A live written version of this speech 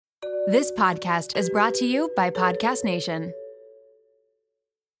This podcast is brought to you by Podcast Nation.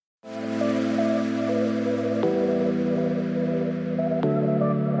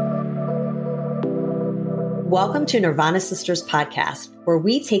 Welcome to Nirvana Sisters podcast, where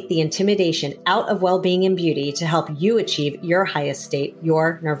we take the intimidation out of well-being and beauty to help you achieve your highest state,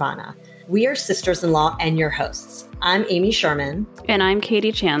 your nirvana. We are sisters-in-law and your hosts. I'm Amy Sherman. And I'm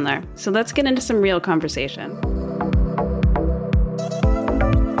Katie Chandler. So let's get into some real conversation.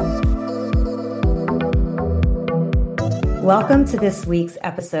 Welcome to this week's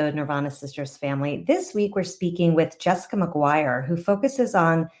episode, Nirvana Sisters family. This week, we're speaking with Jessica Maguire, who focuses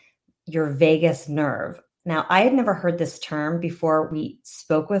on your vagus nerve. Now, I had never heard this term before we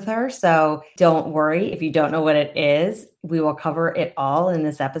spoke with her, so don't worry if you don't know what it is. We will cover it all in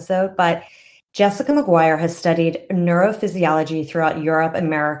this episode, but Jessica Maguire has studied neurophysiology throughout Europe,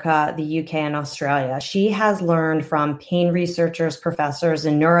 America, the UK, and Australia. She has learned from pain researchers, professors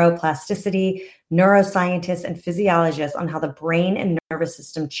in neuroplasticity, neuroscientists, and physiologists on how the brain and nervous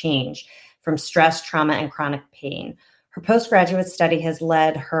system change from stress, trauma, and chronic pain. Her postgraduate study has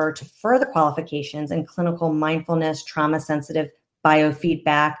led her to further qualifications in clinical mindfulness, trauma-sensitive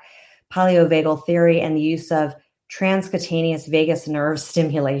biofeedback, paleovagal theory, and the use of transcutaneous vagus nerve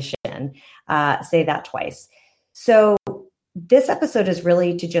stimulation. Say that twice. So this episode is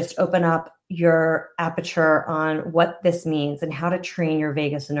really to just open up your aperture on what this means and how to train your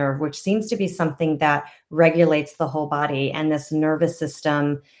vagus nerve, which seems to be something that regulates the whole body. And this nervous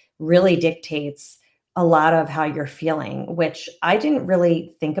system really dictates a lot of how you're feeling, which I didn't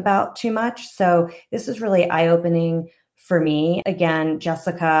really think about too much. So this is really eye-opening for me. Again,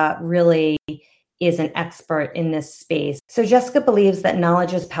 Jessica really is an expert in this space. So Jessica believes that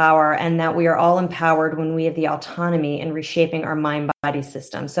knowledge is power and that we are all empowered when we have the autonomy in reshaping our mind-body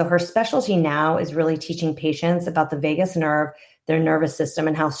system. So her specialty now is really teaching patients about the vagus nerve, their nervous system,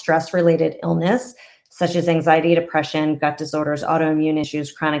 and how stress-related illness, such as anxiety, depression, gut disorders, autoimmune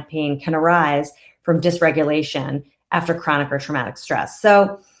issues, chronic pain, can arise from dysregulation after chronic or traumatic stress.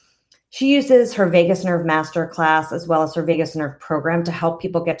 So she uses her vagus nerve masterclass as well as her vagus nerve program to help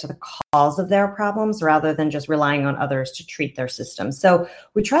people get to the cause of their problems rather than just relying on others to treat their systems. So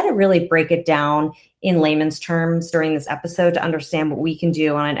we try to really break it down in layman's terms during this episode to understand what we can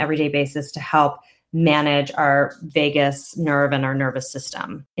do on an everyday basis to help manage our vagus nerve and our nervous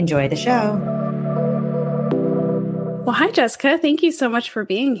system. Enjoy the show. Well, hi, Jessica. Thank you so much for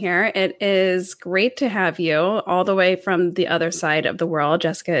being here. It is great to have you all the way from the other side of the world.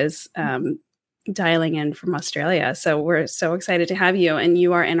 Jessica is dialing in from Australia. So we're so excited to have you. And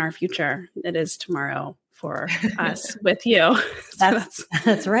you are in our future. It is tomorrow for us with you.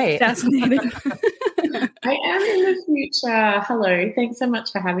 That's right. Fascinating. I am in the future. Hello. Thanks so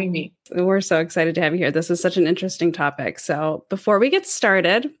much for having me. We're so excited to have you here. This is such an interesting topic. So before we get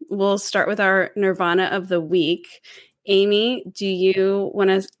started, we'll start with our Nirvana of the week. Amy, do you want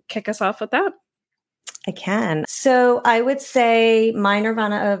to kick us off with that? I can. So I would say my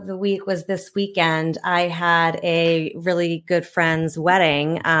Nirvana of the week was this weekend. I had a really good friend's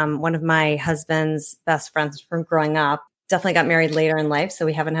wedding. One of my husband's best friends from growing up definitely got married later in life. So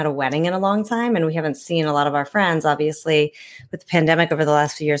we haven't had a wedding in a long time. And we haven't seen a lot of our friends, obviously, with the pandemic over the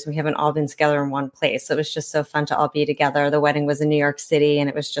last few years. We haven't all been together in one place. So it was just so fun to all be together. The wedding was in New York City, and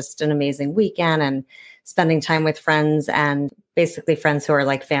it was just an amazing weekend and spending time with friends and basically friends who are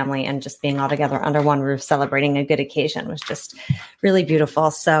like family, and just being all together under one roof celebrating a good occasion was just really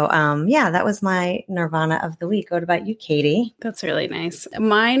beautiful. So that was my Nirvana of the week. What about you, Katie? That's really nice.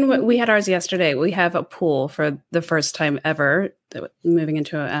 Mine, we had ours yesterday. We have a pool for the first time ever, moving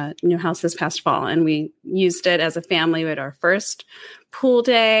into a new house this past fall. And we used it as a family. We had our first pool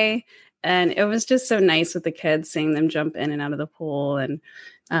day. And it was just so nice with the kids, seeing them jump in and out of the pool. And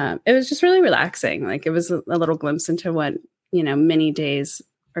it was just really relaxing. Like, it was a little glimpse into what, many days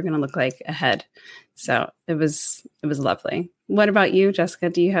are going to look like ahead. So it was lovely. What about you, Jessica?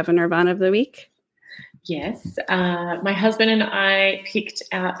 Do you have a Nirvana of the week? Yes. My husband and I picked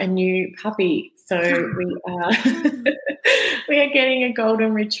out a new puppy. So we are getting a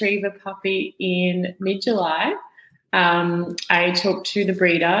golden retriever puppy in mid-July. I talked to the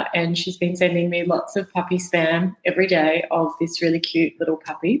breeder, and she's been sending me lots of puppy spam every day of this really cute little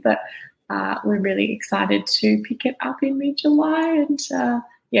puppy. But we're really excited to pick it up in mid-July. And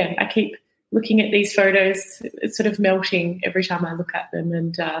I keep looking at these photos. It's sort of melting every time I look at them,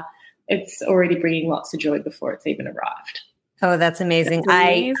 and it's already bringing lots of joy before it's even arrived. Oh, that's amazing.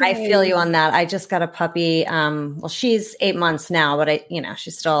 I feel you on that. I just got a puppy. She's 8 months now, but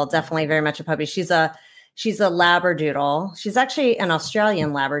she's still definitely very much a puppy. She's a Labradoodle. She's actually an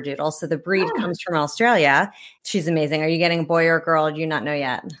Australian Labradoodle. So the breed comes from Australia. She's amazing. Are you getting a boy or a girl? Do you not know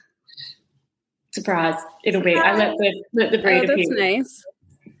yet? Surprise. It'll be, I let the breeder that's people. Nice.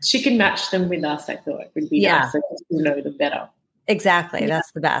 She can match them with us, I thought would be nice, so we'll know them better. Exactly.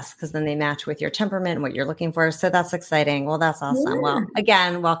 That's the best, because then they match with your temperament and what you're looking for. So that's exciting. Well, that's awesome. Yeah. Well,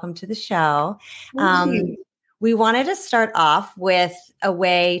 again, welcome to the show. Thank you. We wanted to start off with a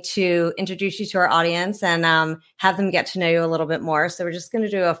way to introduce you to our audience and have them get to know you a little bit more. So we're just going to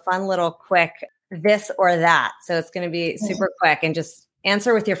do a fun little quick this or that. So it's going to be super quick and just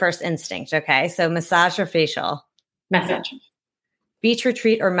answer with your first instinct. Okay. So massage or facial? Massage. Beach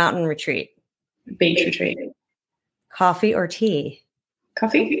retreat or mountain retreat? Beach retreat. Coffee or tea?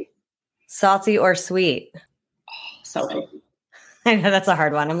 Coffee. Salty or sweet? Salty. I know that's a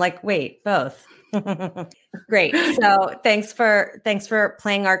hard one. I'm like, wait, both. Great. So thanks for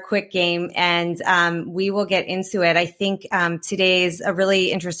playing our quick game, and we will get into it. I think today's a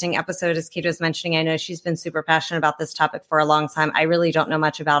really interesting episode, as Kate was mentioning. I know she's been super passionate about this topic for a long time. I really don't know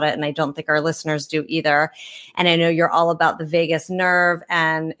much about it, and I don't think our listeners do either. And I know you're all about the vagus nerve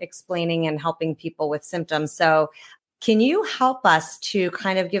and explaining and helping people with symptoms. So can you help us to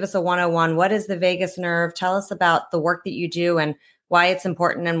kind of give us a 101? What is the vagus nerve? Tell us about the work that you do and why it's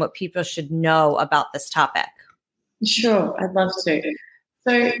important and what people should know about this topic. Sure, I'd love to.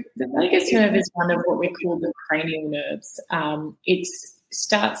 So the vagus nerve is one of what we call the cranial nerves. It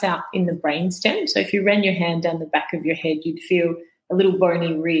starts out in the brainstem. So if you ran your hand down the back of your head, you'd feel a little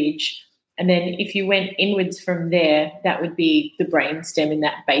bony ridge. And then if you went inwards from there, that would be the brainstem in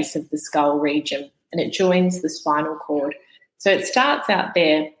that base of the skull region, and it joins the spinal cord. So it starts out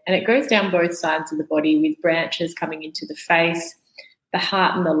there and it goes down both sides of the body with branches coming into the face, the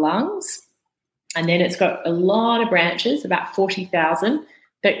heart and the lungs. And then it's got a lot of branches, about 40,000,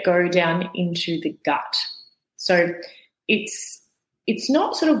 that go down into the gut. So it's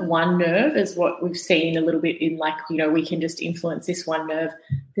not sort of one nerve as what we've seen a little bit in, like, we can just influence this one nerve.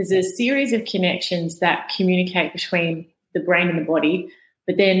 There's a series of connections that communicate between the brain and the body,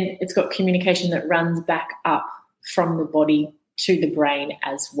 but then it's got communication that runs back up from the body to the brain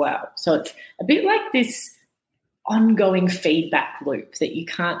as well. So it's a bit like this ongoing feedback loop that you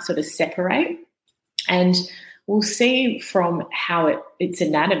can't sort of separate. And we'll see from how its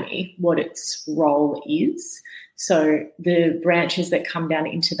anatomy what its role is. So the branches that come down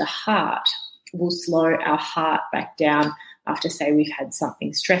into the heart will slow our heart back down after, say, we've had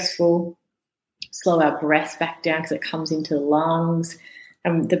something stressful, slow our breath back down because it comes into the lungs.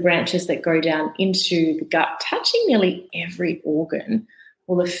 And the branches that go down into the gut, touching nearly every organ,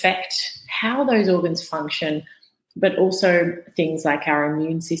 will affect how those organs function, but also things like our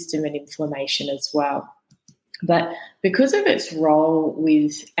immune system and inflammation as well. But because of its role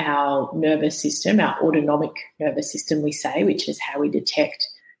with our nervous system, our autonomic nervous system, we say, which is how we detect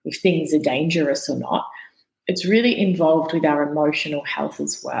if things are dangerous or not, it's really involved with our emotional health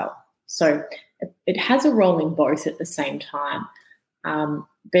as well. So it has a role in both at the same time.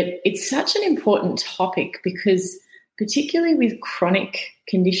 But it's such an important topic because particularly with chronic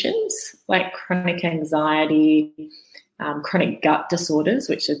conditions like chronic anxiety, chronic gut disorders,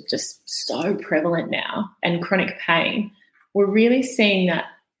 which are just so prevalent now, and chronic pain, we're really seeing that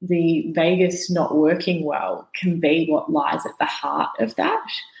the vagus not working well can be what lies at the heart of that.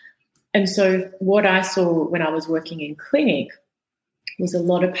 And so what I saw when I was working in clinic was a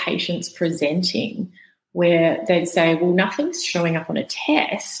lot of patients presenting where they'd say, well, nothing's showing up on a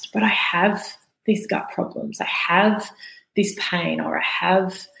test, but I have these gut problems, I have this pain, or I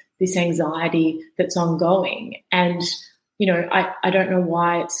have this anxiety that's ongoing. And, I don't know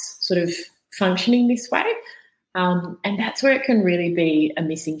why it's sort of functioning this way. And that's where it can really be a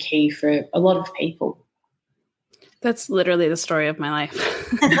missing key for a lot of people. That's literally the story of my life.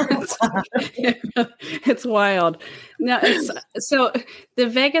 It's wild. Now, so the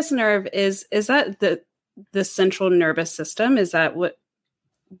vagus nerve is that the central nervous system? Is that what,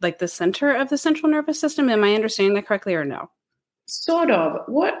 like the center of the central nervous system? Am I understanding that correctly or no? Sort of.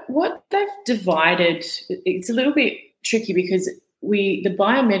 What they've divided, it's a little bit tricky because the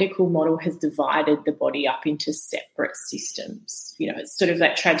biomedical model has divided the body up into separate systems. It's sort of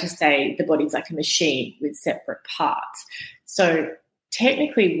like tried to say the body's like a machine with separate parts. So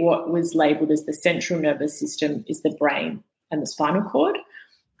technically what was labelled as the central nervous system is the brain and the spinal cord.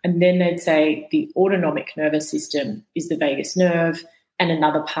 And then they'd say the autonomic nervous system is the vagus nerve, and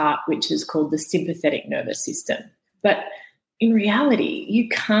another part which is called the sympathetic nervous system. But in reality, you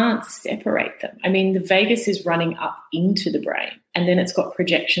can't separate them. I mean, the vagus is running up into the brain, and then it's got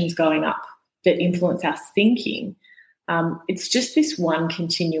projections going up that influence our thinking. It's just this one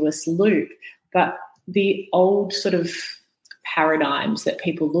continuous loop. But the old sort of paradigms that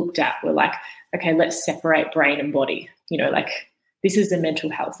people looked at were like, okay, let's separate brain and body. Like this is a mental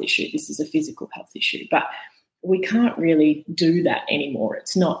health issue, this is a physical health issue. But we can't really do that anymore.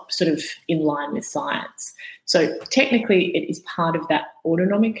 It's not sort of in line with science. So technically it is part of that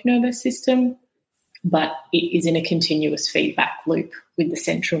autonomic nervous system, but it is in a continuous feedback loop with the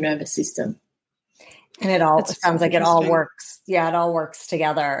central nervous system. And it all sounds like it all works. Yeah, it all works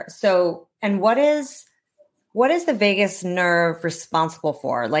together. So, and what is the vagus nerve responsible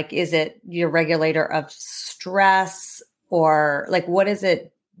for? Like, is it your regulator of stress, or like, what does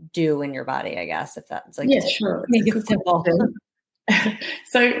it do in your body, I guess, if that's like, yeah, sure. Make it simple.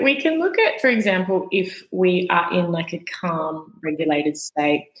 So we can look at, for example, if we are in like a calm, regulated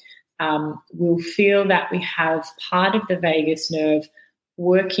state, we'll feel that we have part of the vagus nerve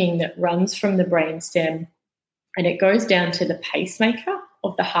working that runs from the brainstem, and it goes down to the pacemaker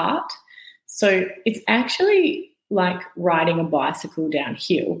of the heart. So it's actually like riding a bicycle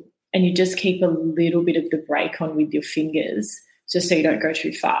downhill, and you just keep a little bit of the brake on with your fingers just so you don't go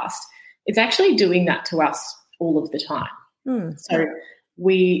too fast. It's actually doing that to us all of the time. So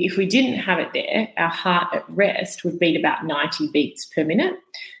if we didn't have it there, our heart at rest would beat about 90 beats per minute.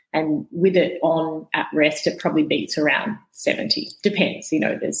 And with it on at rest, it probably beats around 70. Depends,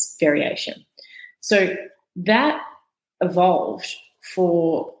 there's variation. So that evolved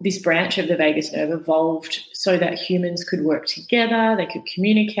for this branch of the vagus nerve, evolved so that humans could work together, they could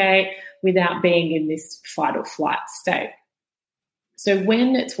communicate without being in this fight or flight state. So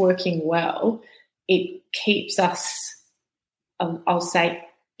when it's working well, it keeps us, I'll say,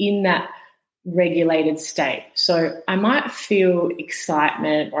 in that regulated state. So I might feel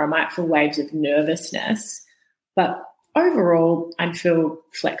excitement or I might feel waves of nervousness, but overall I feel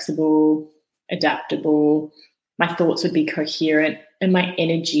flexible, adaptable, my thoughts would be coherent, and my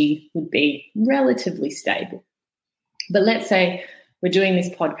energy would be relatively stable. But let's say we're doing this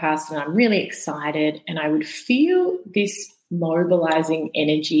podcast and I'm really excited, and I would feel this mobilizing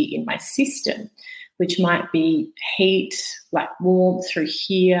energy in my system, which might be heat, like warmth through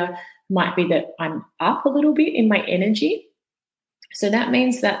here, might be that I'm up a little bit in my energy. So that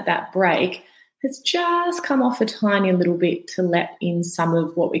means that that brake has just come off a tiny little bit to let in some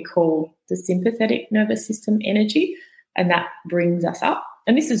of what we call the sympathetic nervous system energy, and that brings us up.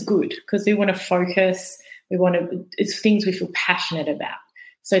 And this is good because we want to focus, it's things we feel passionate about.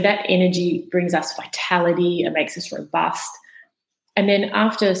 So that energy brings us vitality, it makes us robust. And then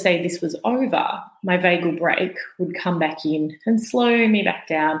after, say, this was over, my vagal brake would come back in and slow me back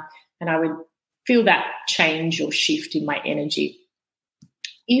down, and I would feel that change or shift in my energy.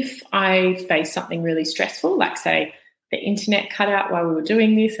 If I face something really stressful, like, say, the internet cut out while we were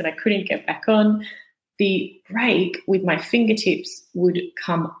doing this and I couldn't get back on, the brake with my fingertips would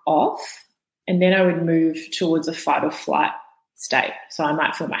come off, and then I would move towards a fight or flight state. So I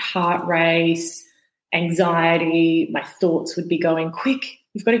might feel my heart race, anxiety, my thoughts would be going, quick,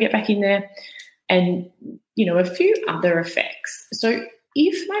 you've got to get back in there, and, a few other effects. So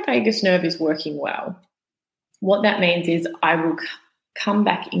if my vagus nerve is working well, what that means is I will come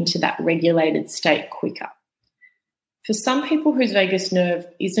back into that regulated state quicker. For some people whose vagus nerve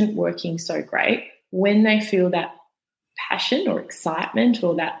isn't working so great, when they feel that passion or excitement,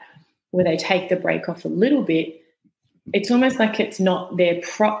 or that where they take the brake off a little bit, it's almost like it's not there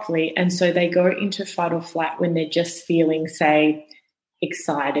properly, and so they go into fight or flight when they're just feeling, say,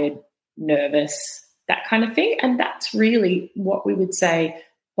 excited, nervous, that kind of thing. And that's really what we would say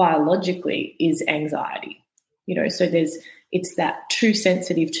biologically is anxiety. So it's that too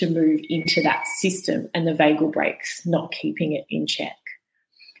sensitive to move into that system, and the vagal brake's not keeping it in check.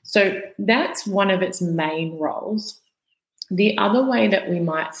 So that's one of its main roles. The other way that we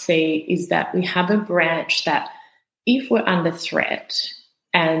might see is that we have a branch that, if we're under threat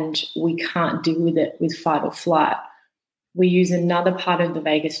and we can't deal with it with fight or flight, we use another part of the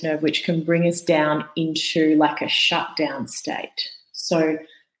vagus nerve which can bring us down into like a shutdown state. So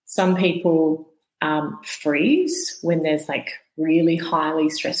some people freeze when there's like really highly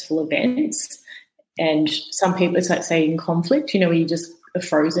stressful events, and some people, it's like, say, in conflict, where you just are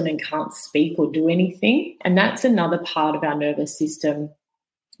frozen and can't speak or do anything. And that's another part of our nervous system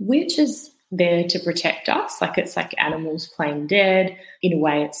which is there to protect us. Like, it's like animals playing dead. In a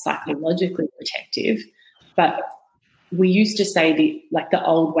way, it's psychologically protective. But we used to say the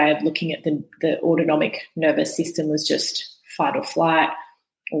old way of looking at the autonomic nervous system was just fight or flight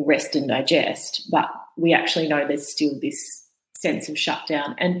or rest and digest. But we actually know there's still this sense of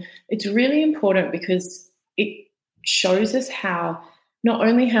shutdown. And it's really important because it shows us not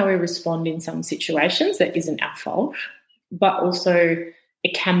only how we respond in some situations that isn't our fault, but also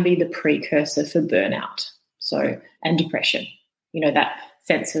it can be the precursor for burnout, and depression. That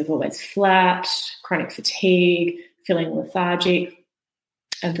sense of always flat, chronic fatigue, feeling lethargic.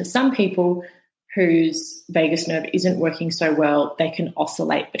 And for some people whose vagus nerve isn't working so well, they can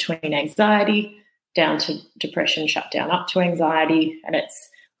oscillate between anxiety down to depression, shut down up to anxiety, and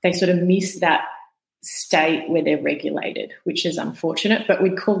they sort of miss that state where they're regulated, which is unfortunate, but we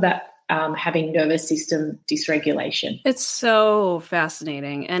call that having nervous system dysregulation. It's so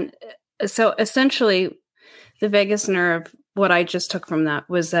fascinating. And so essentially the vagus nerve, what I just took from that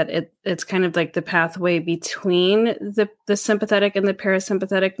was that it's kind of like the pathway between the sympathetic and the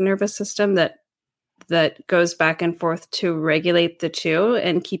parasympathetic nervous system that goes back and forth to regulate the two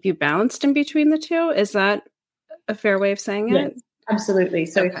and keep you balanced in between the two. Is that a fair way of saying it? Yes, absolutely.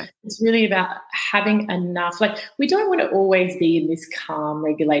 So It's really about having enough. Like, we don't want to always be in this calm,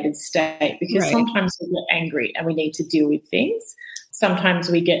 regulated state, because sometimes we get angry and we need to deal with things. Sometimes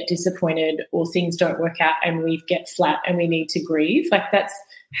we get disappointed or things don't work out and we get flat and we need to grieve. Like, that's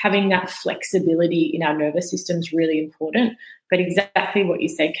having that flexibility in our nervous system is really important. But exactly what you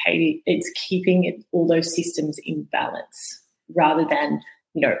said, Katie, it's keeping all those systems in balance rather than,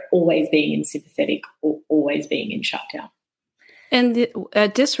 always being in sympathetic or always being in shutdown. And a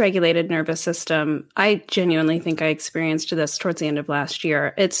dysregulated nervous system, I genuinely think I experienced this towards the end of last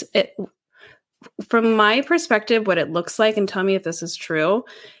year. From my perspective, what it looks like, and tell me if this is true,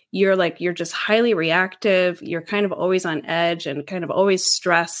 you're just highly reactive. You're kind of always on edge and kind of always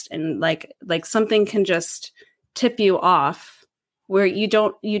stressed, and like something can just tip you off where you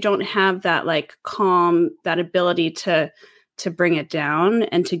don't have that like calm, that ability to bring it down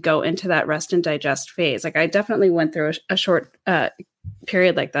and to go into that rest and digest phase. Like, I definitely went through a short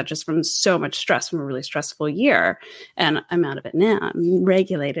period like that, just from so much stress from a really stressful year, and I'm out of it now. I'm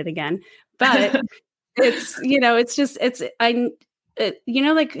regulated again. But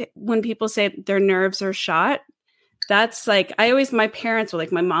like when people say their nerves are shot, that's like, my parents were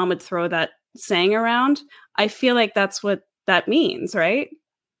like, my mom would throw that saying around. I feel like that's what that means, right?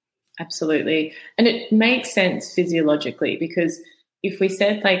 Absolutely. And it makes sense physiologically, because if we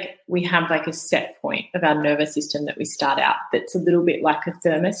said like we have like a set point of our nervous system that we start out, that's a little bit like a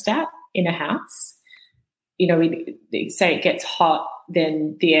thermostat in a house. We say it gets hot,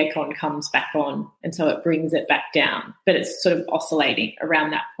 then the aircon comes back on, and so it brings it back down, but it's sort of oscillating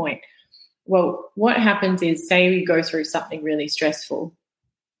around that point. Well, what happens is, say we go through something really stressful,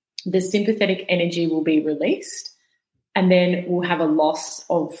 the sympathetic energy will be released, and then we'll have a loss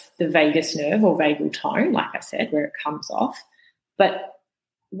of the vagus nerve or vagal tone, like I said, where it comes off. But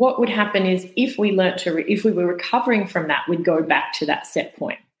what would happen is, if we were recovering from that, we'd go back to that set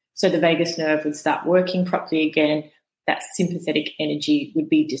point. So the vagus nerve would start working properly again. That sympathetic energy would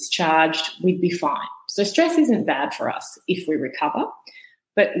be discharged. We'd be fine. So stress isn't bad for us if we recover.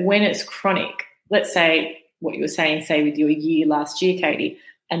 But when it's chronic, let's say what you were saying, say with your year last year, Katie,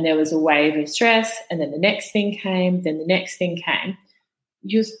 and there was a wave of stress, and then the next thing came, then the next thing came,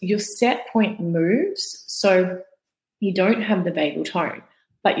 your set point moves, so you don't have the vagal tone,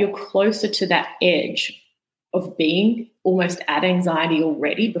 but you're closer to that edge of being almost at anxiety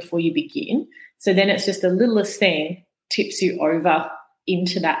already before you begin. So then it's just the littlest thing tips you over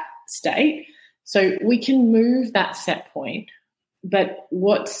into that state. So we can move that set point. But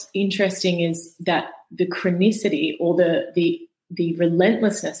what's interesting is that the chronicity or the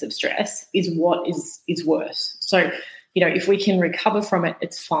relentlessness of stress is what is worse. So, if we can recover from it,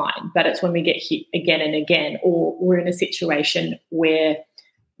 it's fine. But it's when we get hit again and again, or we're in a situation where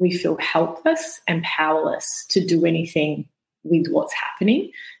we feel helpless and powerless to do anything with what's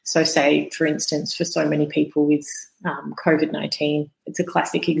happening. So say, for instance, for so many people with COVID-19, it's a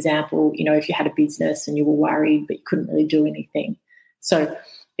classic example, if you had a business and you were worried but you couldn't really do anything. So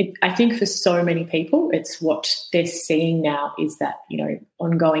I think for so many people, it's what they're seeing now is that,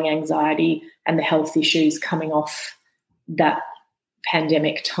 ongoing anxiety and the health issues coming off that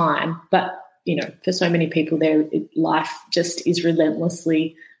pandemic time. But, for so many people, life just is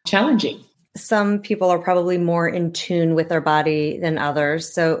relentlessly challenging. Some people are probably more in tune with their body than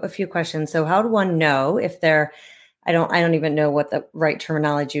others. So a few questions. So how do one know if they're, I don't even know what the right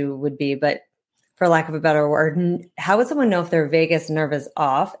terminology would be, but for lack of a better word, how would someone know if their vagus nerve is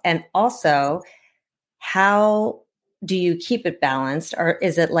off? And also, how do you keep it balanced? Or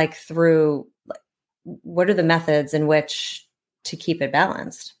is it like what are the methods in which to keep it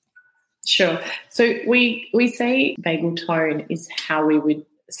balanced? Sure. So we say vagal tone is how we would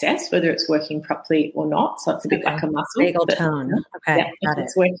assess whether it's working properly or not. So it's a bit like a muscle. Vagal tone. Okay. Yeah, if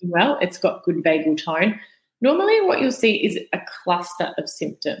it's working well, it's got good vagal tone. Normally what you'll see is a cluster of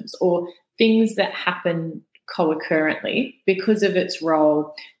symptoms or things that happen co-occurrently because of its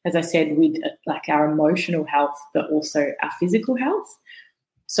role, as I said, with like our emotional health, but also our physical health.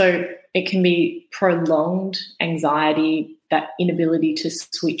 So it can be prolonged anxiety, that inability to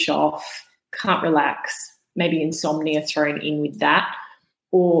switch off, can't relax, maybe insomnia thrown in with that.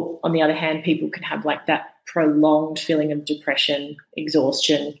 Or on the other hand, people can have like that prolonged feeling of depression,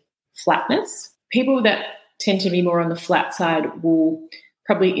 exhaustion, flatness. People that tend to be more on the flat side will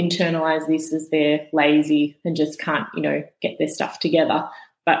probably internalize this as they're lazy and just can't, get their stuff together.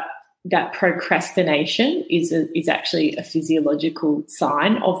 But that procrastination is actually a physiological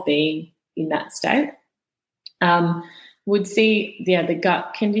sign of being in that state. Would see the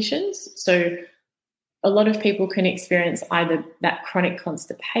gut conditions. So a lot of people can experience either that chronic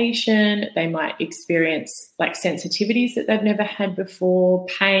constipation, they might experience like sensitivities that they've never had before,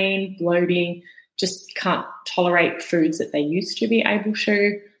 pain, bloating, just can't tolerate foods that they used to be able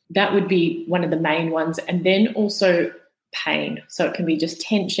to. That would be one of the main ones. And then also pain. So it can be just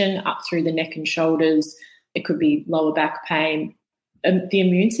tension up through the neck and shoulders. It could be lower back pain. The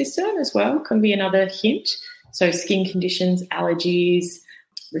immune system as well can be another hint. So skin conditions, allergies,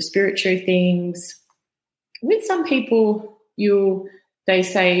 respiratory things. With some people, they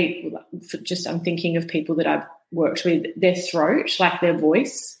say, I'm thinking of people that I've worked with, their throat, like their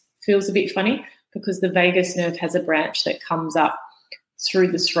voice, feels a bit funny because the vagus nerve has a branch that comes up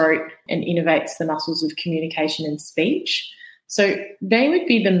through the throat and innervates the muscles of communication and speech. So they would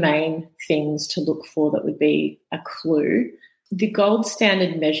be the main things to look for that would be a clue. The gold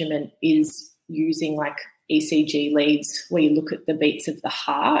standard measurement is using like ECG leads where you look at the beats of the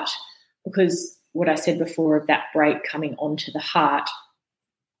heart, because what I said before of that break coming onto the heart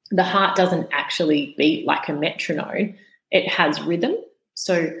doesn't actually beat like a metronome. It has rhythm.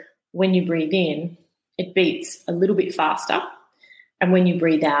 So when you breathe in, it beats a little bit faster. And when you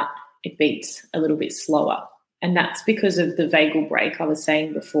breathe out, it beats a little bit slower. And that's because of the vagal brake I was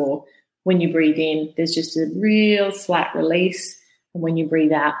saying before. When you breathe in, there's just a real slight release. And when you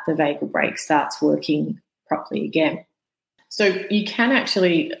breathe out, the vagal brake starts working properly again. So you can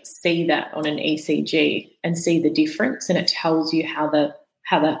actually see that on an ECG and see the difference, and it tells you how the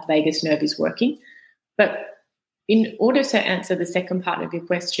vagus nerve is working. But in order to answer the second part of your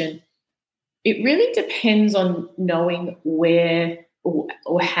question, it really depends on knowing where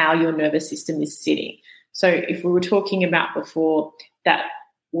or how your nervous system is sitting. So if we were talking about before that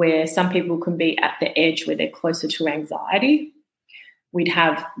where some people can be at the edge where they're closer to anxiety, we'd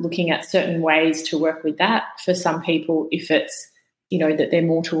have looking at certain ways to work with that. For some people, if it's, that they're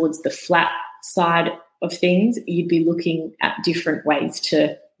more towards the flat side of things, you'd be looking at different ways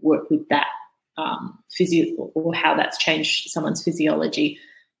to work with that or how that's changed someone's physiology.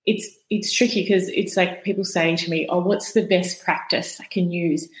 It's tricky because it's like people saying to me, oh, what's the best practice I can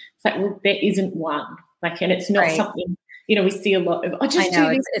use? It's like, well, there isn't one. And it's not something, we see a lot of, I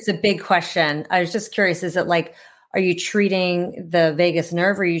know, it's a big question. I was just curious, is it like, are you treating the vagus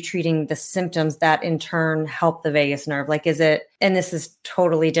nerve or are you treating the symptoms that in turn help the vagus nerve? Like, is it, and this is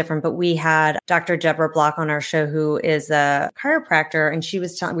totally different, but we had Dr. Deborah Block on our show, who is a chiropractor, and she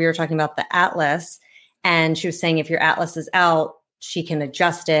was we were talking about the atlas, and she was saying if your atlas is out, she can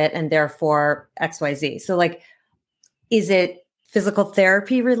adjust it and therefore XYZ. So like, is it physical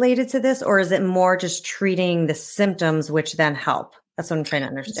therapy related to this, or is it more just treating the symptoms which then help? That's what I'm trying to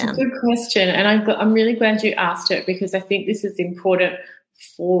understand. It's a good question. And I'm really glad you asked it, because I think this is important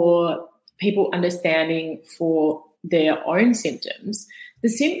for people understanding for their own symptoms. The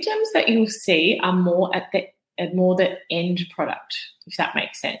symptoms that you'll see are more at the end product, if that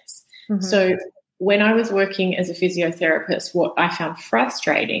makes sense. Mm-hmm. So when I was working as a physiotherapist, what I found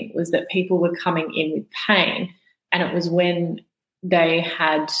frustrating was that people were coming in with pain, and it was when they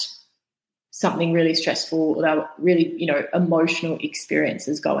had something really stressful, or they were really, emotional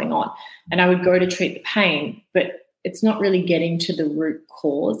experiences going on. And I would go to treat the pain, but it's not really getting to the root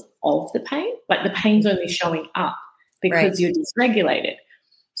cause of the pain. Like, the pain's only showing up because you're dysregulated.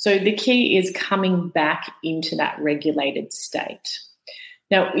 So the key is coming back into that regulated state.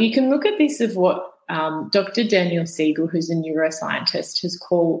 Now, you can look at this of what Dr. Daniel Siegel, who's a neuroscientist, has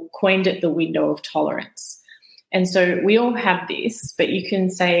coined it the window of tolerance. And so we all have this, but you can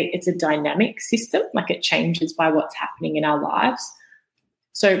say it's a dynamic system, like it changes by what's happening in our lives.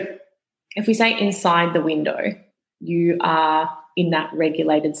 So if we say inside the window, you are in that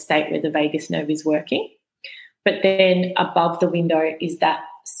regulated state where the vagus nerve is working, but then above the window is that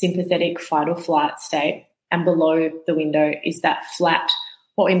sympathetic fight or flight state, and below the window is that flat,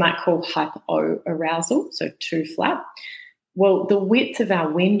 what we might call hypo-arousal, so too flat. Well, the width of our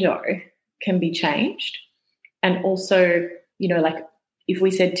window can be changed. And also, like if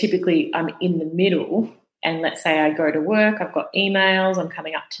we said typically I'm in the middle, and let's say I go to work, I've got emails, I'm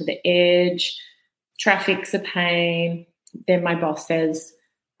coming up to the edge, traffic's a pain, then my boss says,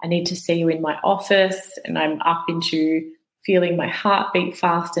 I need to see you in my office, and I'm up into feeling my heart beat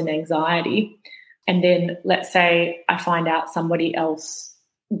fast and anxiety. And then let's say I find out somebody else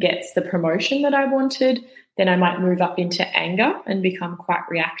gets the promotion that I wanted, then I might move up into anger and become quite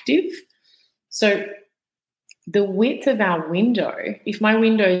reactive. So the width of our window, if my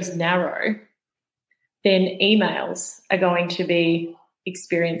window is narrow, then emails are going to be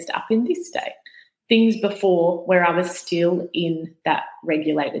experienced up in this state. Things before where I was still in that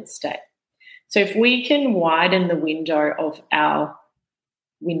regulated state. So if we can widen the window of our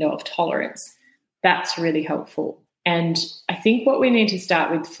window of tolerance, that's really helpful. And I think what we need to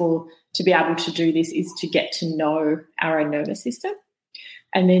start with to be able to do this is to get to know our own nervous system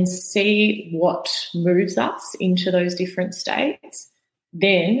and then see what moves us into those different states.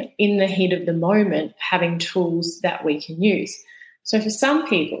 Then in the heat of the moment, having tools that we can use. So for some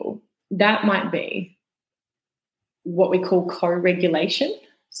people, that might be what we call co-regulation.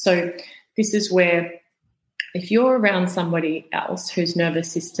 So this is where if you're around somebody else whose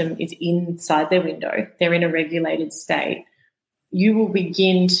nervous system is inside their window, they're in a regulated state, you will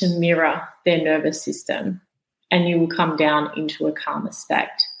begin to mirror their nervous system and you will come down into a calmer state.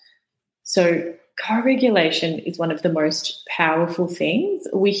 So co-regulation is one of the most powerful things.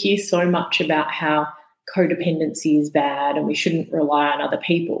 We hear so much about how codependency is bad and we shouldn't rely on other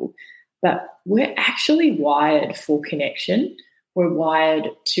people, but we're actually wired for connection. We're wired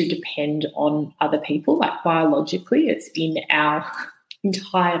to depend on other people, like biologically, it's in our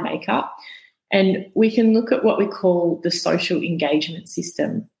entire makeup. And we can look at what we call the social engagement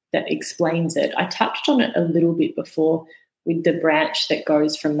system that explains it. I touched on it a little bit before with the branch that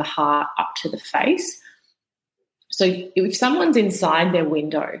goes from the heart up to the face. So if someone's inside their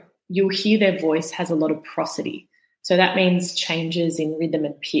window, you'll hear their voice has a lot of prosody. So that means changes in rhythm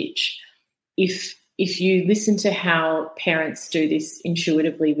and pitch. If you listen to how parents do this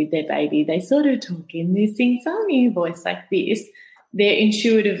intuitively with their baby, they sort of talk in this sing-songy voice like this. They're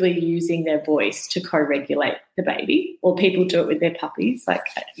intuitively using their voice to co-regulate the baby, or people do it with their puppies, like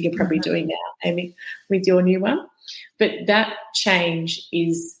you're probably doing now, Amy, with your new one. But that change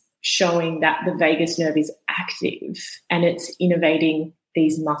is showing that the vagus nerve is active and it's innervating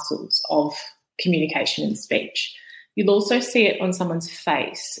these muscles of communication and speech. You'll also see it on someone's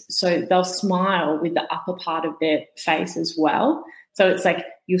face. So they'll smile with the upper part of their face as well. So it's like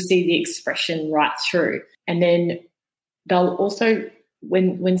you'll see the expression right through. And then they'll also,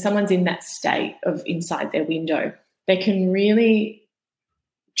 when someone's in that state of inside their window, they can really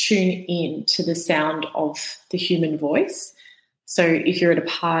tune in to the sound of the human voice. So if you're at a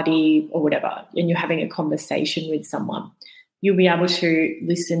party or whatever and you're having a conversation with someone, you'll be able to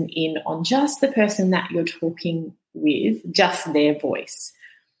listen in on just the person that you're talking with, just their voice.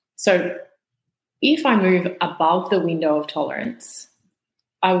 So if I move above the window of tolerance,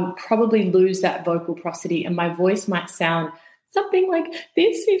 I will probably lose that vocal prosody and my voice might sound something like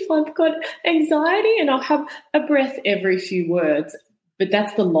this if I've got anxiety, and I'll have a breath every few words, but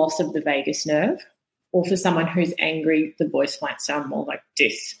that's the loss of the vagus nerve. Or for someone who's angry, the voice might sound more like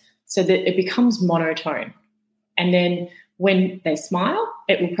this, so that it becomes monotone. And then when they smile,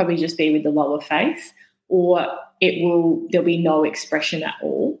 it will probably just be with the lower face, or there'll be no expression at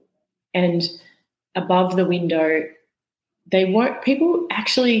all. And above the window, people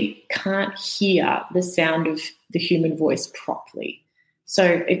actually can't hear the sound of the human voice properly. So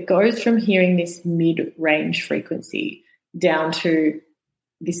it goes from hearing this mid-range frequency down to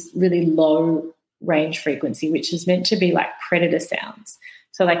this really low range frequency, which is meant to be like predator sounds.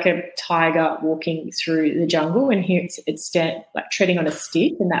 So like a tiger walking through the jungle and here it's like treading on a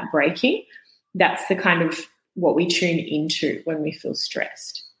stick and that breaking, that's the kind of what we tune into when we feel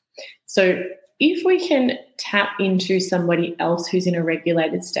stressed. So if we can tap into somebody else who's in a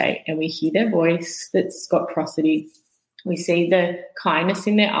regulated state and we hear their voice that's got prosody, we see the kindness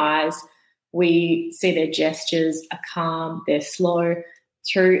in their eyes, we see their gestures are calm, they're slow,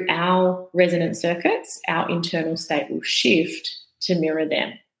 through our resonant circuits, our internal state will shift to mirror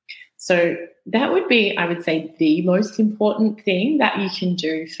them. So that would be, I would say, the most important thing that you can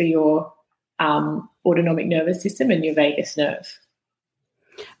do for your autonomic nervous system and your vagus nerve.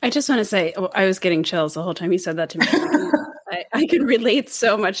 I just want to say, I was getting chills the whole time you said that to me. I can relate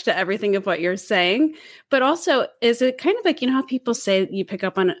so much to everything of what you're saying, but also is it kind of like, how people say you pick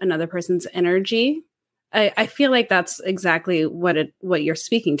up on another person's energy? I feel like that's exactly what you're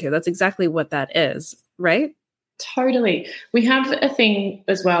speaking to. That's exactly what that is, right? Totally. We have a thing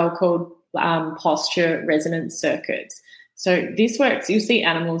as well called posture resonance circuits. So this works, you'll see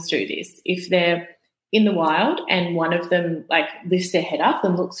animals do this. If they're in the wild and one of them like lifts their head up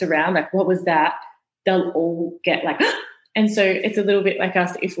and looks around like, what was that? They'll all get like And so it's a little bit like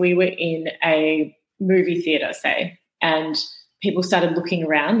us if we were in a movie theatre, say, and people started looking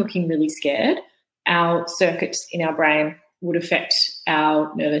around, looking really scared, our circuits in our brain would affect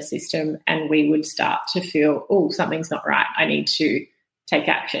our nervous system and we would start to feel, oh, something's not right. I need to take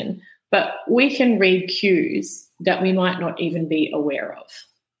action. But we can read cues that we might not even be aware of.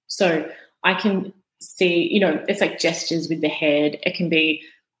 So I can see, it's like gestures with the head. It can be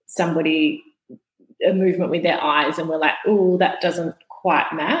somebody, a movement with their eyes, and we're like, oh, that doesn't quite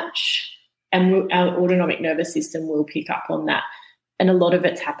match. And our autonomic nervous system will pick up on that. And a lot of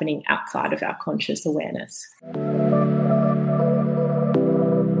it's happening outside of our conscious awareness.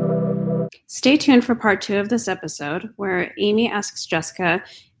 Stay tuned for part 2 of this episode, where Amy asks Jessica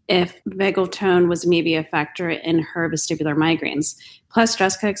if vagal tone was maybe a factor in her vestibular migraines. Plus,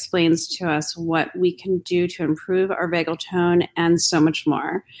 Jessica explains to us what we can do to improve our vagal tone and so much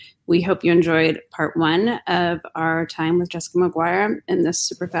more. We hope you enjoyed part 1 of our time with Jessica Maguire in this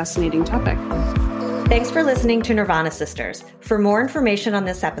super fascinating topic. Thanks for listening to Nirvana Sisters. For more information on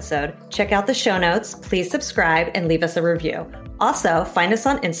this episode, check out the show notes, please subscribe, and leave us a review. Also, find us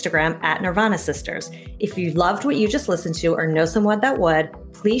on Instagram at Nirvana Sisters. If you loved what you just listened to or know someone that would,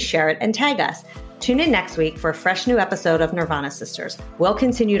 please share it and tag us. Tune in next week for a fresh new episode of Nirvana Sisters. We'll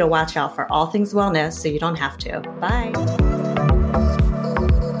continue to watch out for all things wellness so you don't have to. Bye.